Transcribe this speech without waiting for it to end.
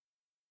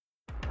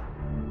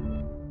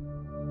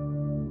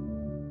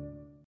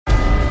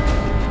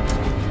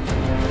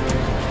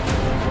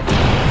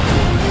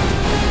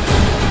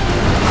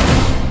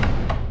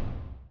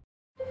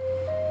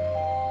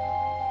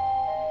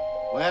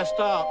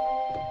stop.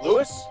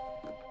 Lewis?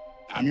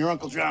 I'm your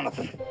Uncle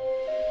Jonathan.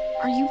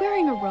 Are you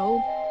wearing a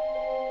robe?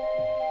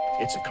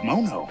 It's a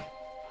kimono.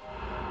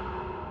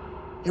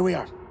 Here we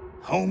are.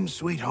 Home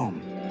sweet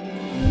home.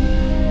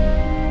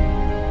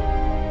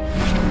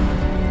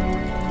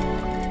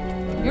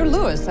 You're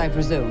Lewis, I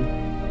presume.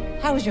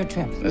 How was your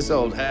trip? This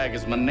old hag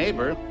is my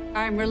neighbor.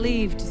 I'm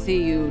relieved to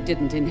see you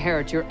didn't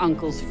inherit your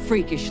uncle's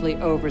freakishly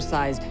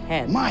oversized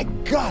head. My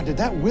God, did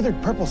that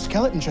withered purple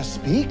skeleton just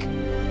speak?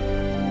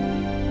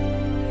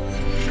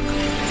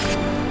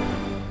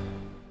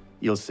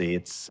 You'll see,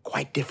 it's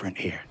quite different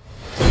here.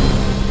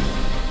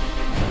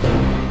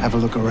 Have a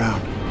look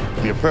around.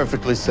 You're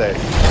perfectly safe.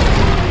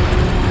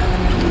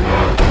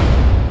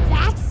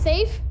 That's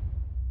safe.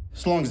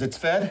 As long as it's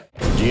fed.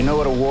 Do you know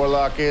what a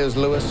warlock is,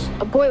 Lewis?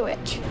 A boy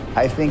witch.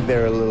 I think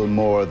they're a little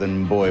more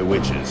than boy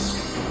witches.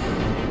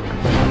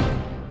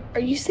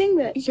 Are you saying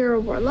that you're a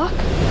warlock?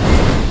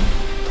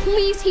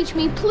 Please teach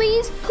me,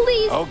 please,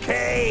 please.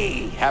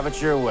 Okay, have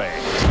it your way.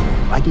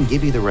 I can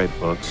give you the right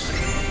books,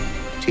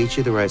 teach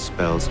you the right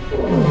spells,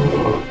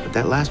 but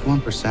that last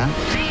 1%,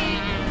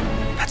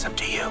 that's up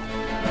to you.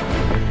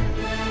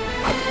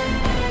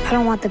 I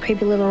don't want the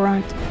creepy little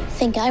runt.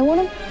 Think I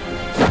want him?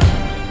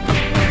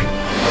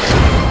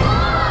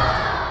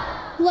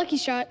 Lucky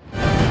shot.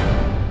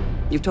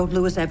 You've told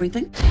Lewis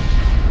everything?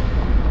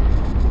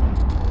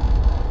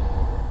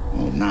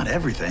 Well, not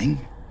everything.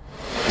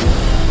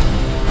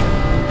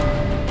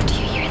 Do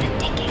you hear them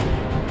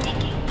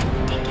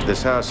ticking?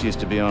 This house used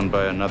to be owned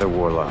by another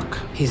warlock.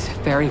 He's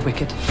very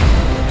wicked,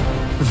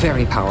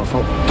 very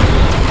powerful.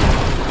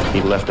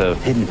 He left a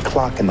hidden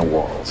clock in the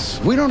walls.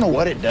 We don't know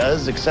what it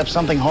does, except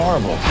something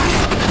horrible.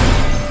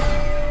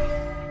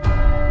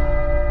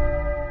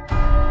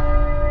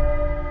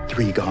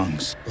 Three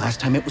gongs. Last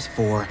time it was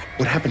 4.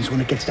 What happens when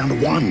it gets down to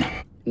 1?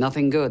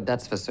 Nothing good,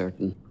 that's for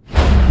certain.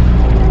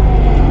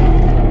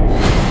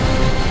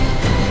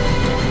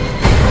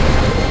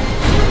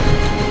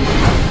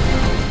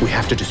 We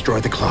have to destroy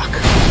the clock.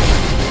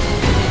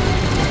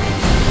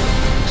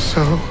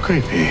 So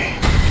creepy.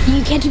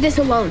 You can't do this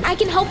alone. I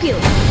can help you.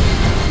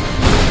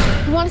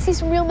 You want to see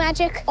some real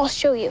magic? I'll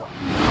show you.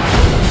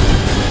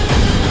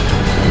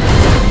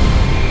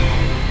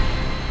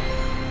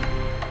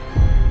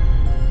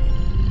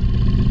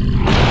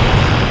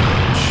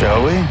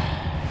 Shall we?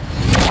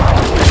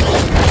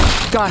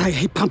 God, I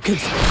hate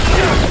pumpkins.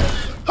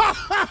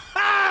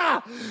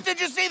 Did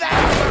you see that?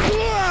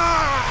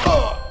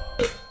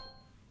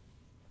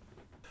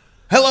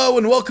 Hello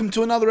and welcome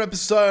to another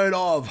episode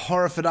of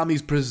Horror for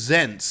Dummies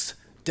presents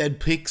Dead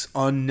Pix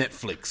on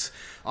Netflix.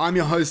 I'm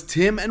your host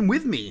Tim, and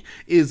with me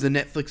is the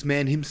Netflix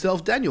man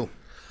himself, Daniel.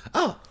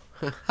 Oh,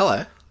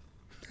 hello.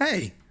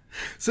 Hey.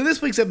 So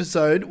this week's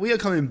episode, we are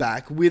coming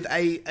back with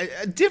a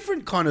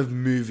different kind of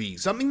movie.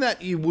 Something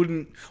that you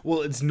wouldn't...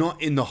 Well, it's not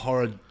in the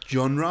horror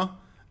genre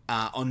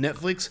on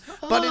Netflix,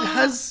 but it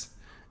has...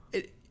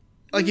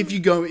 Like, if you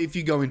go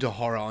into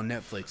horror on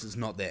Netflix, it's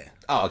not there.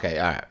 Oh, okay,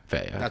 all right,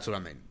 fair. Yeah. That's what I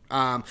mean.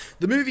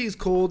 The movie is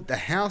called The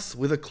House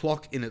with a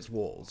Clock in Its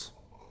Walls.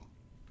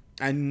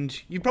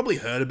 And you've probably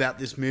heard about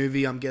this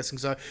movie, I'm guessing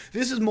so.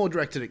 This is more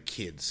directed at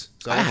kids.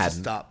 So I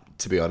hadn't,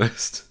 to be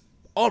honest.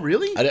 Oh,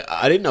 really?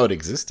 I didn't know it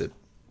existed.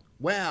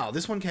 Wow,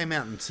 this one came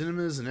out in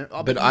cinemas and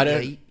but I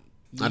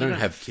don't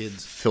have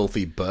kids.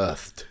 Filthy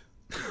birthed.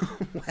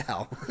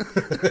 Wow.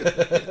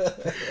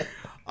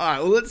 All right,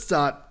 well, let's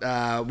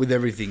start with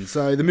everything.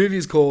 So the movie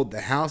is called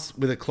The House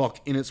with a Clock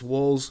in Its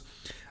Walls.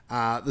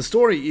 The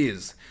story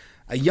is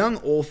a young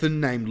orphan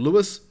named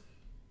Lewis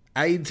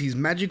aids his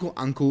magical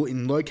uncle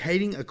in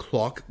locating a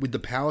clock with the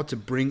power to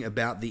bring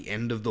about the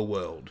end of the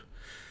world.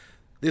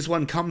 This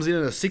one comes in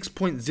at a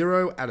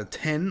 6.0 out of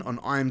 10 on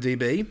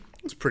IMDb.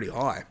 It's pretty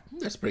high.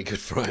 That's pretty good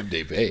for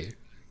IMDb.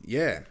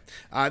 Yeah.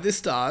 This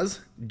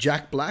stars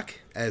Jack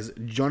Black as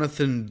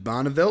Jonathan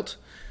Barnevelt,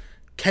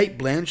 Kate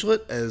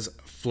Blanchett as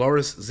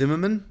Floris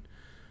Zimmerman,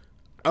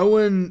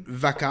 Owen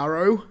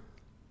Vaccaro,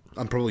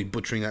 I'm probably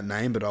butchering that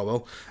name, but oh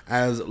well,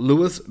 as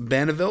Lewis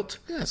Barnevelt,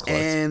 Yeah, that's close.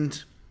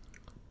 and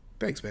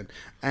thanks, man,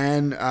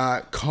 and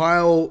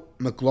Kyle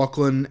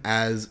MacLachlan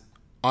as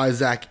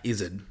Isaac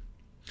Izzard.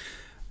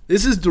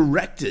 This is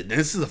directed, and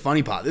this is the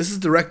funny part, this is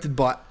directed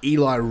by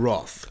Eli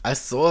Roth. I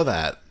saw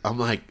that. I'm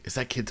like, is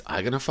that kid's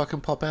eye gonna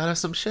fucking pop out of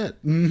some shit?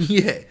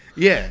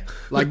 Yeah.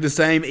 Like the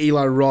same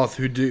Eli Roth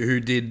who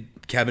did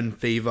Cabin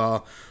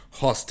Fever,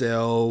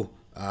 Hostel,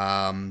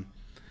 Bear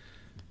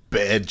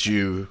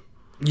Jew.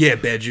 Yeah,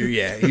 Bear Jew,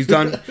 yeah. He's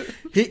done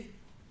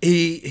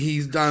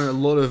he's done a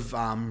lot of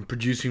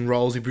producing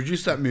roles. He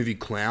produced that movie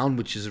Clown,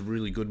 which is a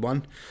really good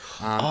one.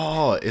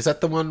 Is that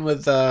the one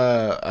with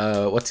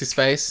what's his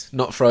face?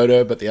 Not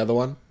Frodo, but the other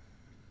one?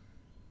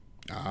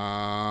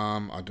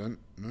 I don't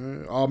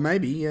know. Oh,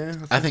 maybe, yeah.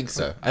 I think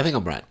so. I think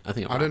I'm right. I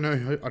don't know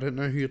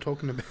who you're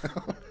talking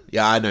about.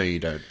 Yeah, I know you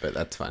don't, but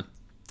that's fine.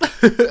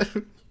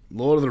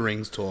 Lord of the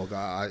Rings talk.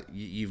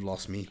 You've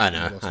lost me. I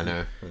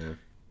know.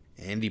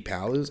 Andy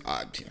Powers.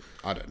 I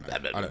don't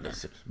know.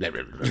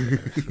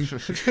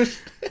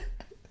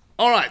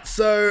 All right,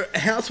 so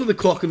House with a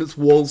Clock in Its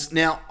Walls.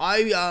 Now,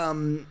 I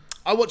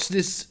I watched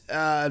this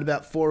at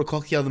about 4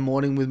 o'clock the other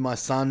morning with my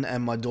son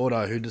and my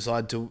daughter, who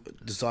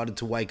decided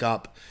to wake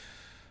up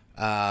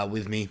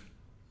with me,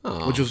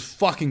 which was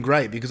fucking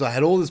great because I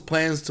had all these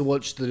plans to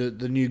watch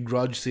the new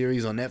Grudge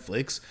series on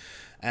Netflix,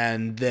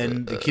 and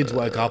then the kids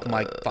woke up. I'm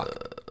like,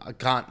 fuck, I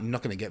can't. You're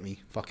not gonna get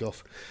me. Fuck you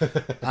off.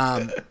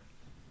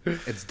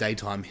 It's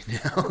daytime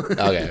now.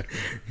 Okay.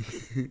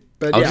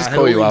 But I'll yeah, just I had call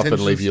all you the up and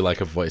intentions- leave you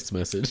like a voice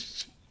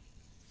message.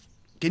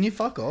 Can you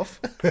fuck off?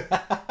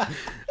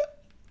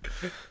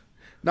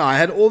 No, I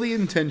had all the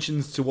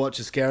intentions to watch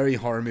a scary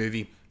horror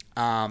movie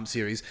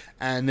series,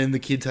 and then the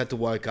kids had to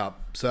wake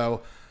up.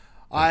 So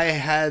I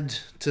had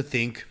to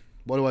think,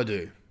 what do I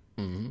do?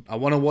 I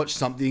want to watch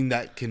something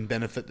that can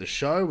benefit the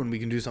show, and we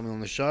can do something on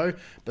the show,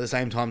 but at the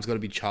same time, it's got to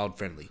be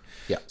child-friendly.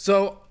 Yeah.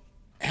 So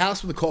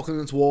House with a Clock in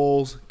its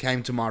Walls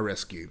came to my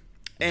rescue.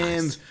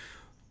 And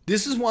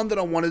this is one that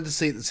I wanted to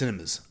see at the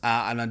cinemas,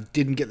 and I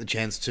didn't get the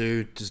chance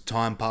to. Just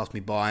time passed me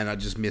by, and I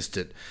just missed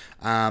it.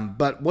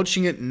 But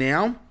watching it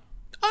now,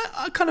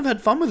 I kind of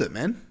had fun with it,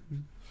 man.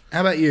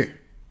 How about you?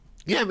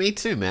 Yeah, me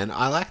too, man.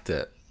 I liked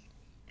it.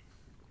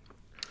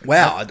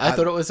 Wow. I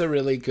thought it was a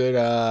really good,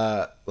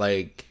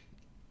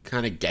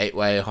 kind of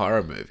gateway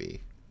horror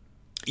movie.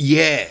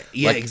 Yeah,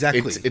 Like,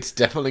 exactly. It's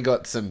definitely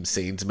got some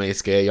scenes may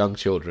scare young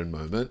children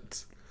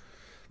moments.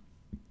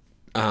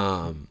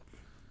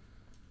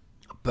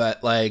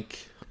 But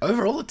like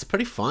overall, it's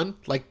pretty fun.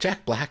 Like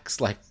Jack Black's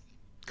like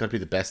gonna be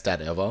the best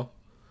dad ever.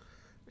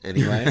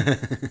 Anyway,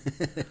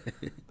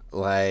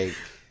 like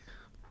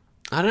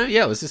I don't know.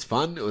 Yeah, it was just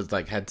fun. It was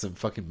like had some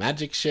fucking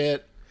magic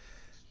shit.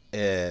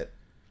 It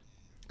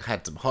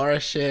had some horror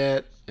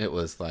shit. It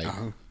was like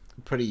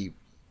pretty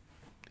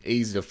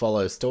easy to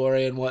follow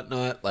story and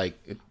whatnot. Like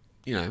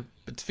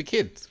it's for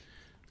kids.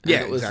 And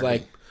Yeah, it was exactly.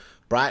 like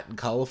bright and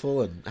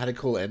colorful and had a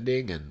cool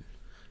ending. And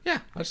yeah,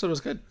 I just thought it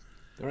was good.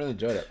 I really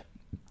enjoyed it.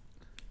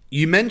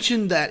 You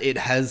mentioned that it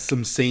has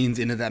some scenes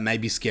in it that may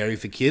be scary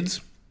for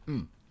kids.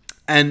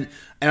 And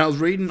I was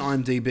reading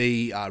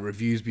IMDb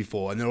reviews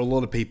before, and there were a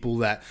lot of people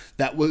that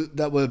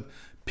were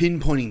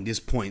pinpointing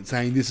this point,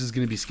 saying this is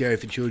going to be scary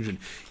for children.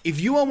 If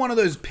you are one of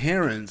those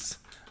parents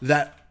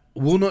that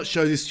will not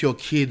show this to your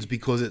kids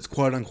because it's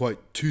quote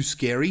unquote too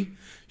scary,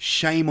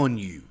 shame on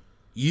you.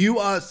 You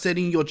are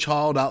setting your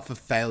child up for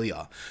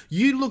failure.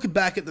 You look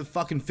back at the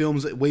fucking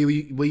films that we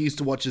used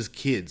to watch as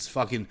kids.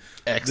 Fucking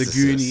Exorcist,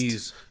 The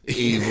Goonies.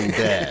 Evil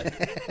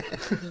Dead.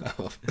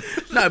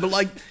 No, but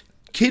like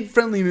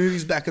kid-friendly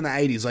movies back in the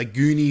 80s, like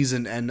Goonies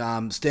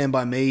and Stand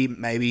By Me,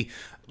 maybe.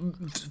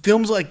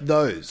 Films like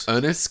those.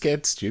 Ernest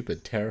Scared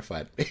Stupid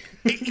terrified me.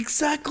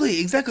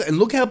 Exactly. And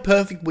look how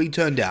perfect we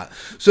turned out.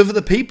 So for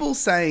the people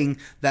saying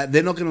that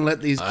they're not going to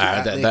let these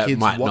their that kids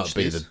might watch not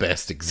be this. the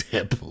best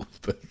example,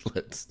 but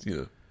let's,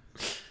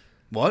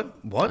 What?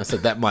 I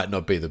said that might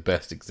not be the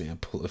best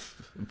example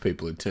of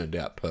people who turned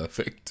out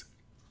perfect.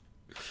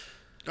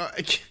 All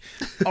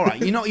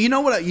right, you know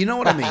what I mean. You know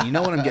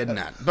what I'm getting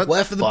at. But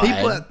We're for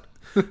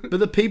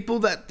the people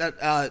that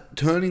are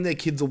turning their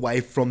kids away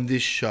from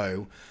this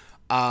show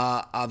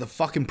are the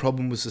fucking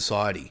problem with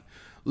society.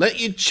 Let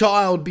your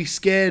child be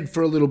scared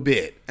for a little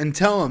bit and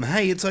tell them,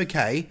 hey, it's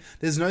okay.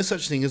 There's no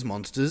such thing as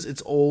monsters.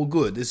 It's all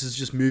good. This is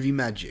just movie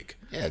magic.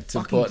 Yeah, it's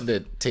important to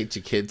teach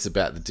your kids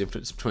about the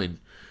difference between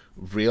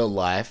real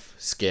life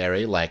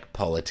scary, like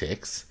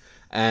politics,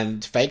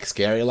 and fake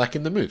scary, like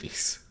in the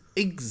movies.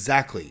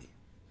 Exactly.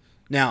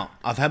 Now,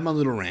 I've had my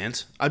little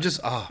rant. It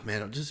just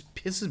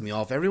pisses me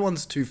off.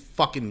 Everyone's too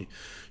fucking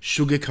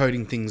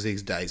sugarcoating things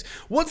these days.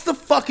 What's the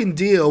fucking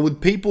deal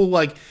with people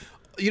like,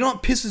 you know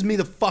what pisses me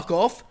the fuck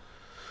off?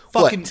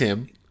 Fucking What,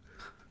 Tim?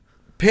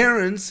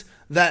 parents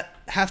that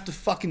have to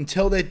fucking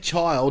tell their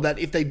child that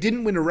if they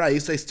didn't win a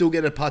race, they still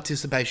get a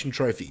participation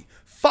trophy.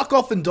 Fuck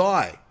off and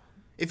die.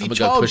 If your I'm gonna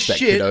go child's push that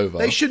shit, kid over.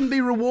 they shouldn't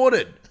be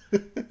rewarded.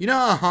 You know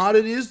how hard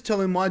it is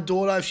telling my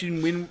daughter if she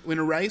didn't win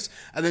a race,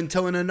 and then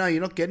telling her, no,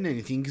 you're not getting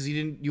anything because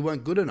you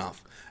weren't good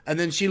enough. And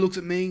then she looks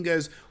at me and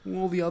goes,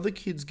 well, the other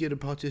kids get a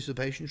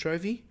participation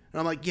trophy. And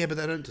I'm like, yeah, but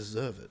they don't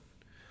deserve it.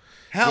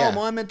 How am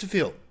I meant to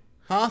feel?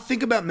 Huh?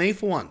 Think about me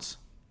for once.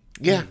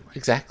 Yeah,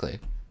 exactly.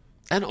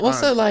 And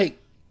also, like,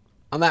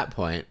 on that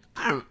point,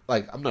 I'm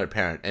not a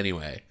parent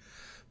anyway,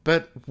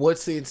 but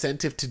what's the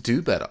incentive to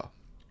do better?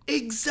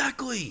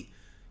 Exactly.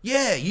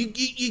 Yeah,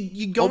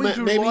 you go Or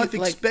into maybe, life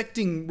like-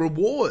 expecting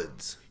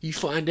rewards. You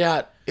find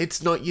out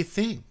it's not your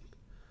thing.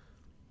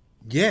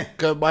 Yeah.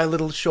 Go, my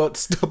little short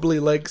stubbly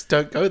legs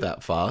don't go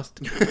that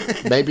fast.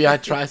 Maybe I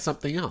try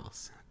something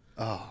else.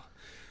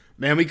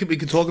 Man, we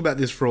could talk about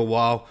this for a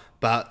while,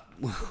 but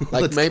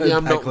Like, let's maybe go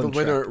I'm back not the on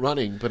winner track. at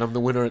running, but I'm the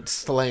winner at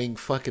slaying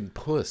fucking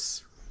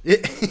puss.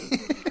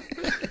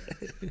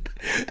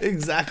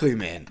 Exactly,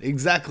 man.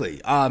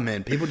 Exactly.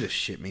 Man, people just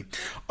shit me.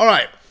 All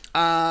right.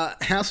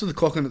 House with the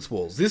Clock on its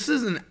Walls. This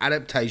is an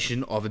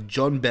adaptation of a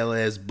John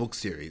Belair's book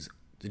series.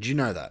 Did you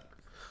know that?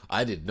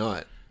 I did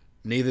not.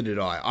 Neither did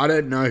I. I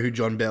don't know who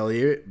John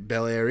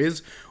Belair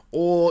is,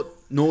 nor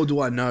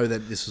do I know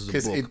that this is a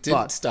Because book. it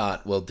didn't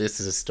start, well, this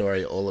is a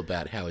story all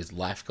about how his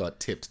life got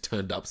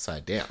turned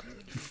upside down.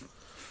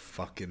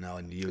 fucking hell,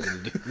 I knew you were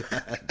going to do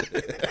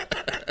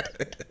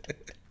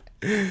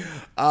that.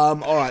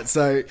 All right,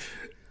 so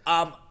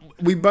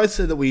we both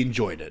said that we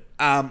enjoyed it.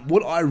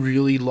 What I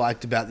really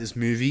liked about this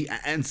movie,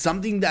 and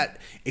something that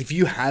if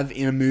you have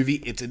in a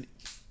movie, it's an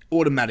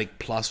automatic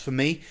plus for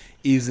me,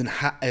 is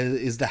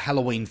the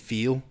Halloween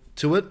feel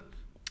to it.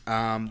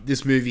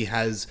 This movie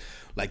has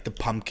like the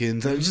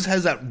pumpkins, and it just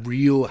has that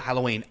real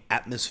Halloween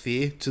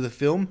atmosphere to the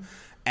film,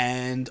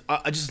 and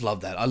I just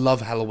love that. I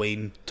love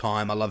Halloween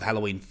time. I love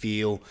Halloween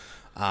feel.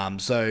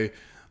 So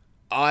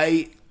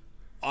I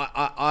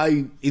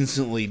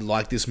instantly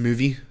like this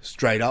movie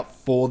straight up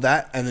for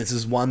that, and this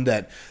is one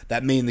that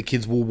me and the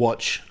kids will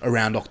watch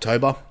around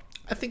October.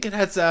 I think it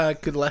has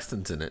good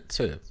lessons in it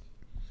too.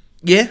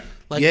 Yeah,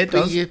 like it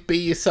does. Be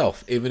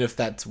yourself, even if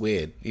that's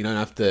weird. You don't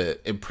have to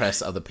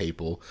impress other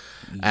people,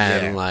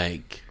 and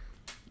like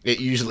it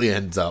usually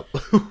ends up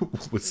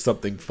with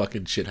something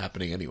fucking shit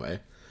happening anyway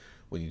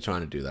when you're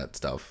trying to do that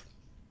stuff.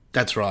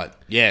 That's right.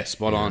 Yeah,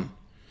 spot on.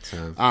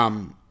 So.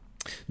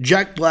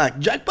 Jack Black.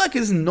 Jack Black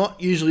is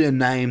not usually a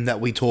name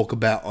that we talk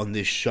about on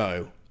this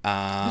show.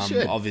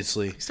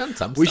 Obviously, he's done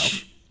some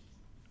stuff.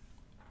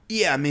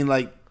 Yeah, I mean,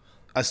 like,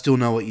 I still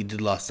know what you did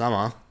last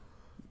summer.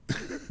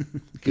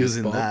 He was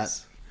in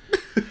that.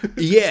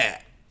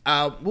 Yeah,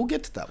 we'll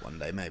get to that one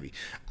day, maybe.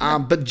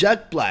 But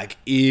Jack Black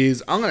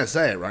is, I'm going to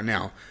say it right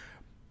now,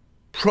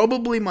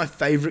 probably my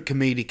favorite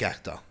comedic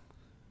actor.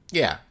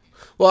 Yeah.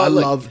 Well, I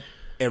love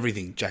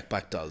everything Jack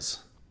Black does.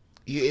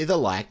 You either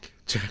like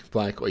Jack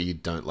Black or you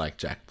don't like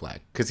Jack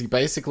Black, because he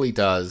basically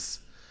does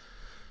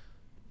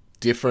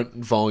different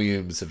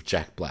volumes of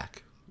Jack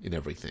Black in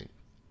everything.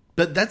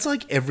 But that's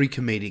like every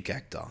comedic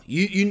actor.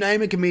 You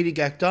name a comedic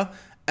actor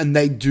and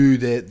they do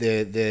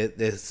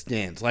their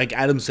stance. Like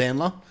Adam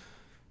Sandler,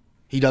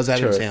 he does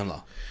Adam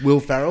Sandler. Will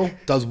Ferrell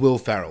does Will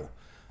Ferrell.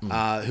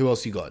 Who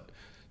else you got?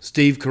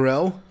 Steve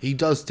Carell, he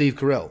does Steve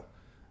Carell.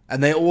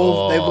 And they've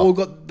all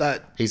got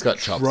that. He's got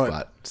chops,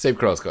 but Steve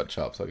Carell's got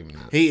chops. I'll give him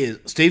that. He is.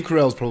 Steve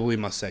Carell's probably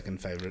my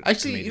second favorite.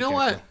 Actually, you know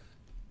what?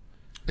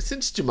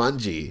 Since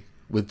Jumanji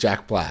with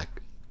Jack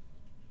Black,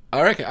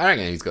 I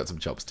reckon he's got some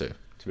chops too.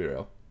 To be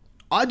real,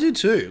 I do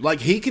too.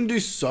 Like, he can do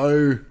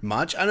so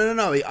much. I don't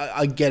know.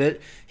 I get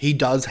it. He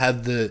does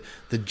have the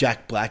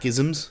Jack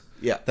Blackisms.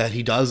 Yeah. That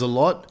he does a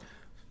lot,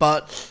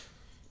 but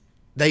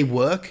they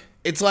work.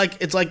 It's like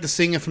the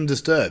singer from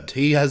Disturbed.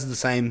 He does the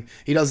same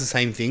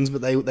things,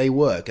 but they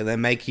work and they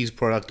make his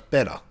product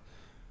better.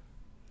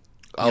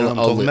 You know what I'm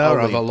talking about, or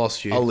have I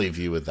lost you? I'll leave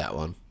you with that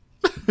one.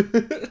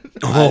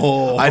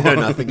 I know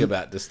nothing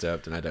about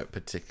Disturbed, and I don't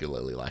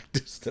particularly like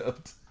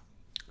Disturbed.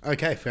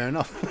 Okay, fair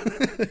enough.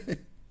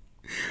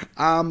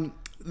 And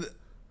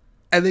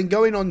then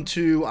going on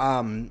to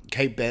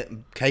Kate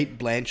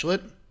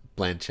Blanchett.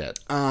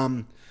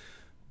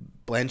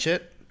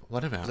 Blanchett.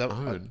 What about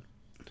Owen?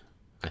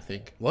 I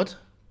think. What?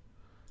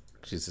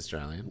 She's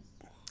Australian.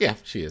 Yeah,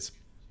 she is.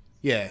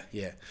 Yeah.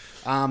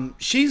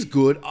 She's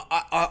good.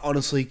 I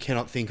honestly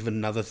cannot think of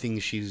another thing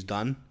she's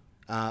done.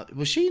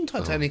 Was she in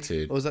Titanic?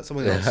 Or was that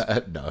someone else?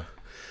 No.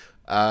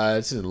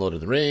 She's in Lord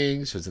of the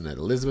Rings. She was in that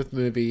Elizabeth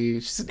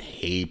movie. She's in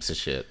heaps of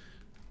shit.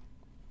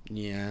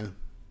 Yeah.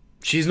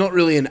 She's not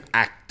really an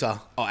actor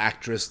or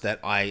actress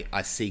that I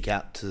seek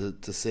out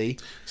to see.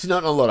 She's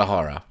not in a lot of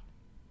horror.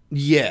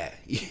 Yeah,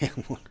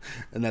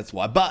 and that's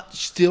why. But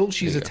still,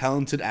 she's a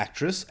talented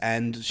actress,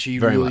 and she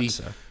really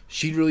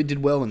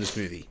did well in this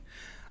movie.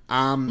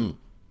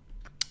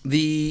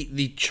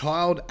 The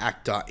child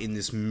actor in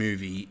this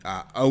movie,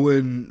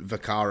 Owen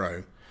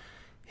Vaccaro,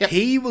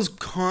 he was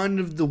kind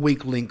of the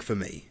weak link for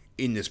me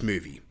in this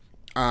movie.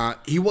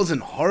 He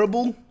wasn't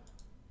horrible,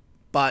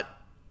 but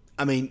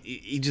I mean,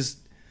 he just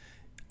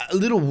a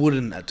little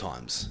wooden at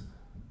times.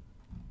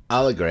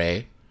 I'll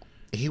agree.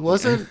 He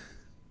wasn't.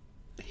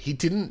 He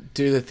didn't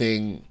do the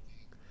thing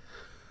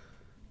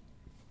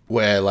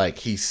where, like,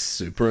 he's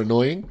super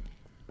annoying.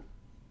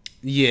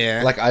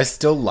 Yeah. Like, I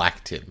still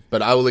liked him,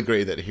 but I will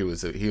agree that he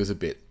was a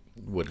bit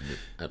wooden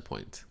at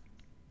points.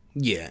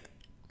 Yeah.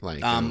 Like,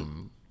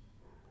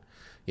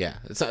 yeah.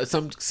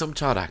 Some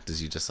child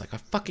actors, you're just like, I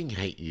fucking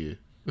hate you.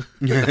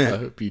 I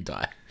hope you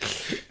die.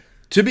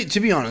 To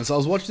be honest, I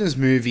was watching this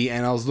movie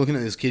and I was looking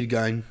at this kid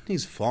going,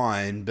 he's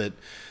fine, but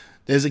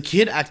there's a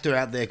kid actor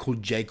out there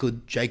called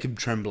Jacob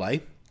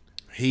Tremblay.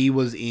 He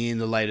was in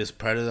the latest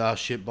Predator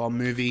shit bomb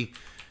movie.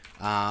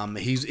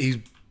 He's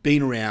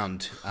been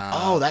around.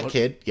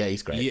 Kid. Yeah,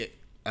 he's great.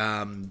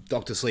 Yeah,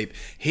 Dr. Sleep.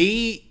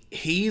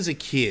 He's a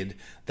kid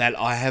that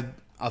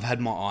I've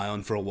had my eye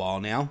on for a while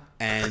now,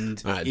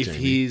 and right, if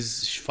Jamie.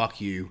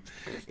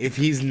 if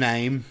his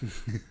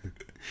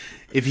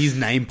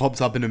name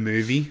pops up in a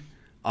movie,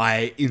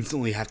 I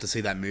instantly have to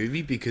see that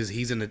movie because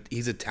he's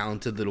a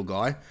talented little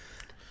guy.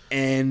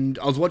 And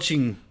I was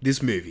watching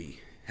this movie,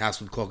 House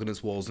with Clock in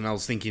its Walls, and I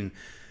was thinking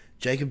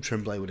Jacob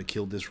Tremblay would have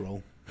killed this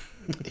role.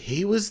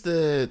 He was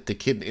the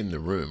kid in the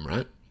room,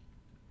 right?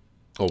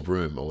 Or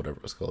Room, or whatever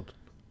it was called.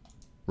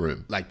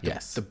 Room. Like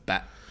the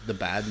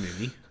bad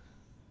movie.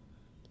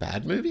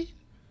 Bad movie?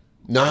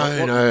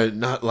 No,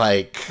 not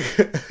like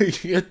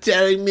you're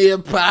tearing me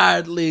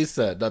apart,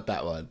 Lisa. Not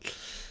that one.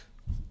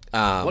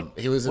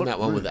 He was in that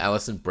one with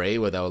Alison Brie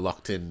where they were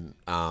locked in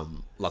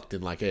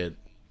like a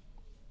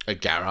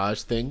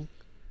garage thing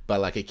by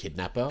like a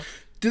kidnapper.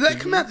 Did that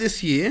come out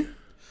this year?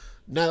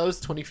 No, that was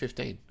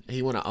 2015.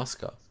 He won an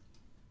Oscar.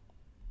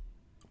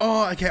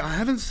 Oh, okay. I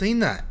haven't seen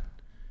that.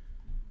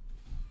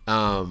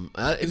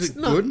 Is it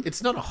good?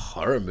 It's not a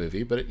horror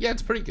movie, but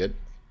it's pretty good.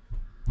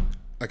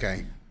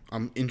 Okay,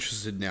 I'm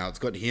interested now. It's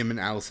got him and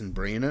Alison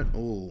Brie in it.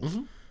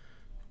 Oh,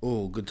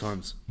 oh, good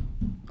times.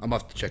 I'm gonna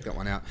have to check that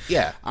one out.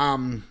 Yeah.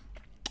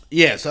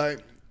 Yeah. So,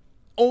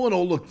 all in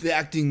all, look, the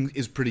acting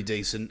is pretty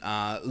decent.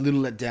 A little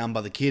let down by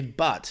the kid,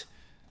 but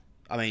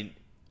I mean,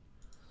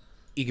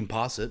 you can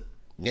pass it.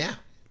 Yeah,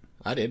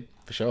 I did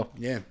for sure.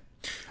 Yeah.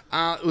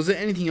 Was there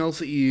anything else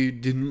that you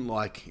didn't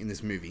like in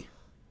this movie?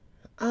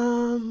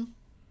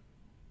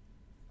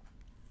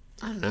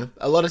 I don't know.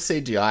 A lot of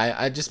CGI.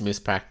 I just miss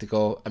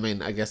practical. I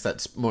mean, I guess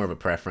that's more of a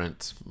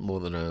preference more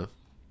than a...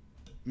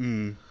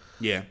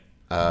 Yeah.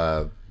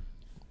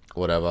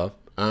 Whatever.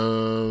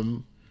 I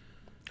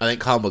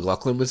think Kyle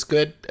MacLachlan was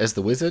good as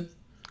the wizard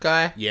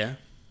guy. Yeah.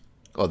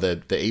 Or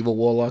the evil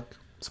warlock.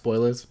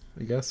 Spoilers,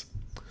 I guess.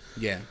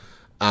 Yeah.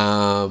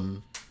 Yeah,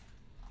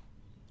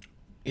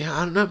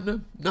 I don't know. No,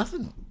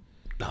 nothing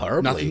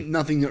horribly.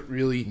 Nothing that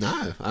really...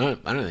 No, I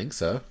don't think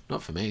so.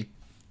 Not for me.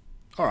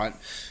 All right.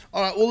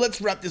 Well, let's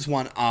wrap this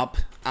one up.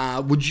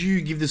 Would you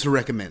give this a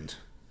recommend?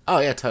 Oh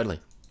yeah, totally.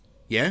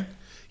 Yeah.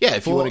 Yeah,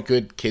 if you want a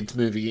good kids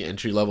movie,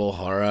 entry level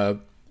horror,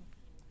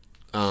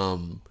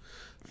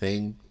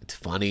 thing. It's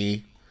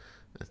funny.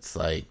 It's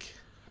like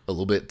a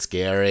little bit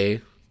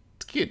scary.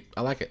 It's cute.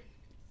 I like it.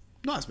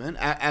 Nice, man.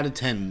 Out of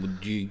 10,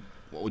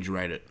 what would you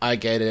rate it? I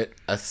gave it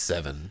a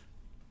 7.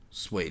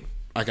 Sweet.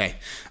 Okay.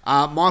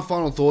 My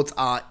final thoughts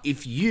are: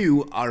 if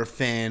you are a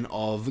fan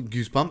of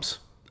Goosebumps,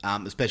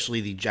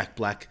 especially the Jack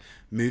Black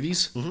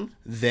movies,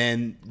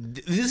 then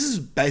this has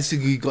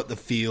basically got the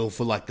feel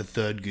for like the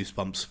third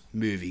Goosebumps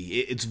movie.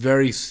 It's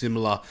very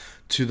similar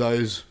to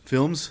those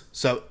films.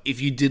 So if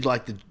you did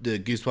like the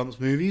Goosebumps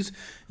movies,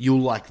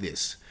 you'll like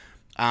this.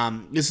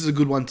 This is a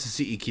good one to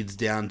sit your kids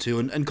down to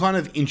and kind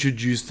of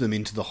introduce them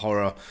into the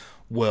horror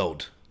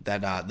world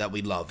that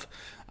we love.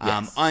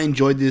 Yes. I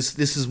enjoyed this.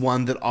 This is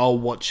one that I'll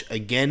watch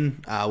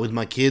again with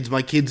my kids.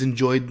 My kids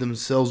enjoyed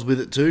themselves with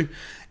it too,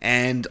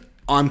 and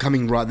I'm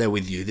coming right there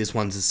with you. This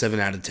one's a 7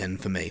 out of 10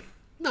 for me.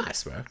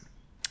 Nice, bro.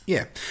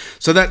 Yeah.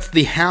 So that's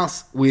The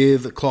House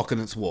with a Clock in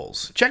Its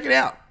Walls. Check it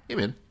out. Yeah,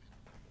 man.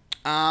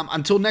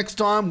 Until next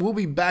time, we'll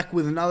be back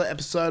with another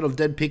episode of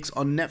Dead Pix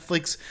on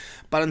Netflix.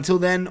 But until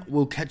then,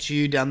 we'll catch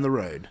you down the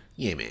road.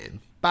 Yeah, man.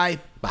 Bye.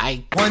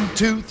 Bye. 1,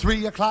 2,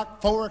 3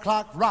 o'clock, 4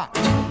 o'clock, rock.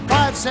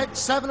 5, 6,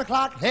 7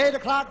 o'clock, 8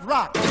 o'clock,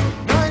 rock.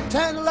 9,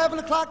 10, 11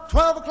 o'clock,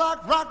 12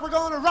 o'clock, rock. We're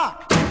gonna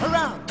rock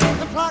around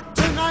the clock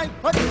tonight.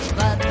 Put your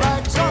glad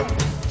rags on,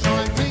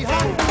 join me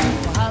home.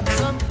 We'll have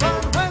some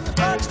fun when the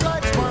clock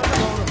strikes 1. We're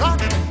gonna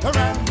rock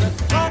around the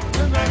clock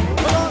tonight. We're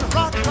gonna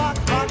rock, rock,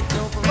 rock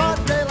till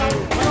broad daylight.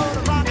 We're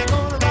gonna rock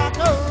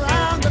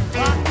around the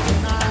clock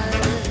tonight.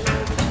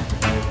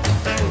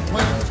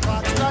 When the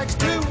clock strikes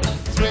 2,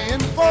 3,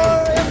 and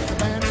 4, if the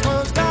band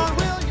slows down,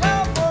 we'll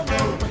yell for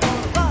more. We're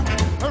gonna rock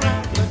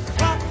around the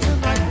clock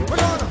tonight. We're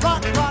gonna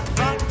rock, rock,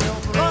 rock till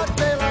broad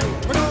daylight.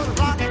 We're gonna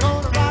rock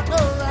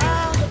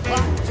around the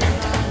clock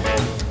tonight.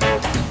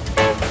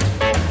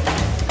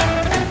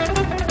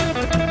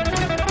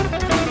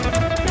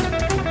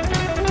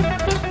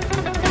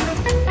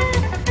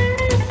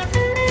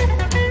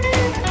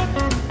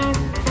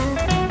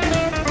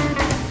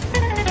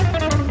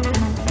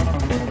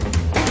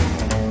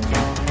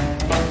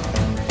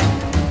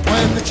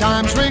 When the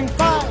chimes ring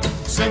 5,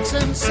 6,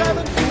 and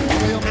 7,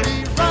 we'll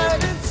be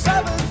right in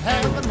 7th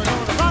heaven. We're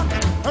gonna rock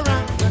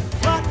around the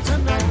clock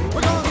tonight.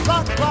 We're gonna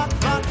rock, rock,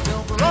 rock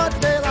till broad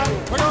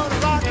daylight. We're gonna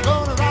rock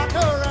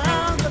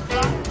around the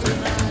clock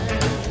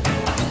tonight.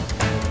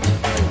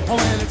 Oh,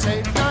 when it's 8